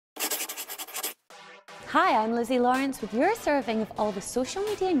Hi, I'm Lizzie Lawrence with your serving of all the social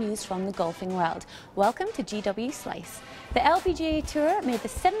media news from the golfing world. Welcome to GW Slice. The LPGA Tour made the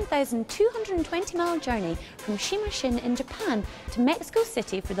 7,220-mile journey from Shimashin in Japan to Mexico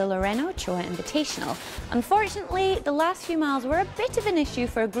City for the Lorena Ochoa Invitational. Unfortunately, the last few miles were a bit of an issue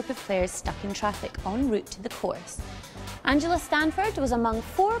for a group of players stuck in traffic en route to the course. Angela Stanford was among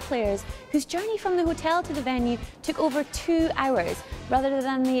 4 players whose journey from the hotel to the venue took over 2 hours rather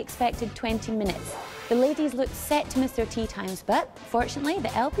than the expected 20 minutes. The ladies looked set to miss their tee times, but fortunately the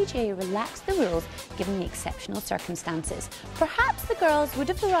LPGA relaxed the rules given the exceptional circumstances. Perhaps the girls would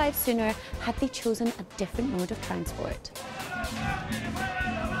have arrived sooner had they chosen a different mode of transport.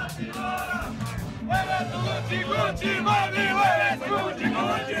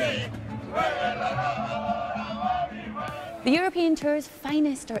 The European Tour's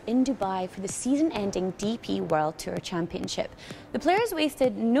finest are in Dubai for the season-ending DP World Tour Championship. The players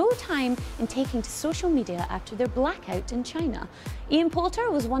wasted no time in taking to social media after their blackout in China. Ian Poulter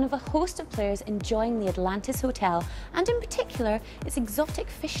was one of a host of players enjoying the Atlantis Hotel and in particular its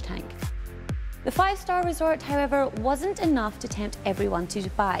exotic fish tank. The 5-star resort, however, wasn't enough to tempt everyone to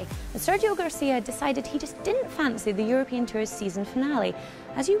Dubai, as Sergio Garcia decided he just didn't fancy the European Tour's season finale.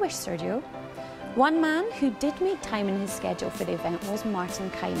 As you wish, Sergio. One man who did make time in his schedule for the event was Martin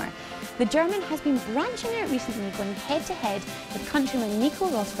Kaymer. The German has been branching out recently, going head-to-head with countryman Nico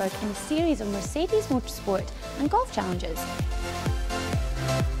Rosberg in a series of Mercedes Motorsport and golf challenges.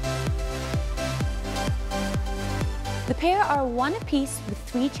 The pair are one apiece with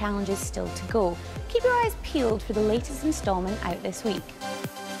 3 challenges still to go. Keep your eyes peeled for the latest instalment out this week.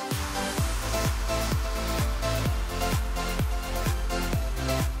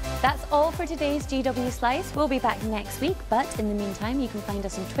 That's all for today's GW Slice. We'll be back next week, but in the meantime, you can find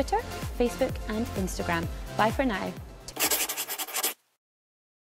us on Twitter, Facebook and Instagram. Bye for now.